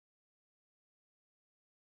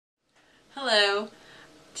Hello.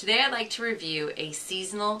 Today I'd like to review a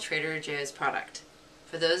seasonal Trader Joe's product.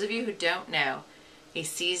 For those of you who don't know, a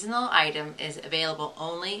seasonal item is available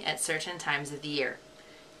only at certain times of the year.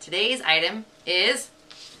 Today's item is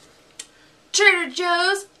Trader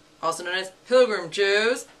Joe's, also known as Pilgrim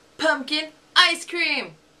Joe's, Pumpkin Ice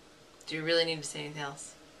Cream. Do you really need to say anything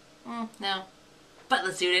else? No. But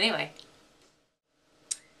let's do it anyway.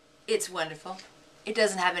 It's wonderful. It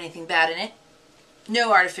doesn't have anything bad in it.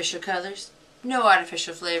 No artificial colors, no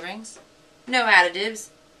artificial flavorings, no additives.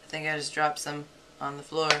 I think I just dropped some on the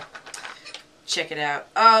floor. Check it out.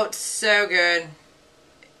 Oh, it's so good.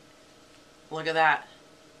 Look at that.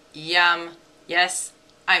 Yum. Yes,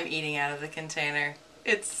 I'm eating out of the container.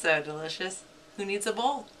 It's so delicious. Who needs a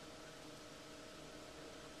bowl?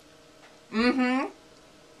 Oh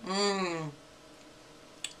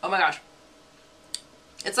my gosh.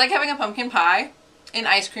 It's like having a pumpkin pie in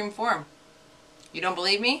ice cream form. You don't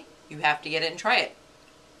believe me? You have to get it and try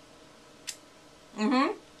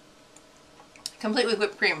it. Complete with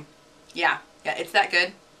whipped cream. Yeah, it's that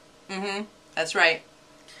good. That's right.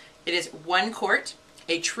 It is 1 quart,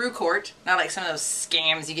 a true quart, not like some of those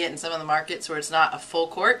scams you get in some of the markets where it's not a full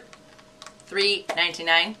quart.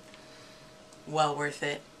 $3.99. Well worth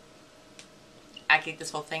it. I could eat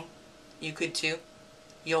this whole thing. You could too.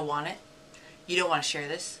 You'll want it. You don't want to share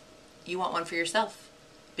this. You want one for yourself.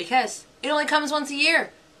 Because it only comes once a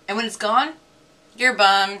year. And when it's gone, you're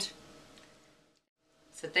bummed.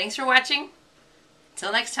 So thanks for watching.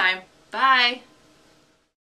 Until next time. Bye.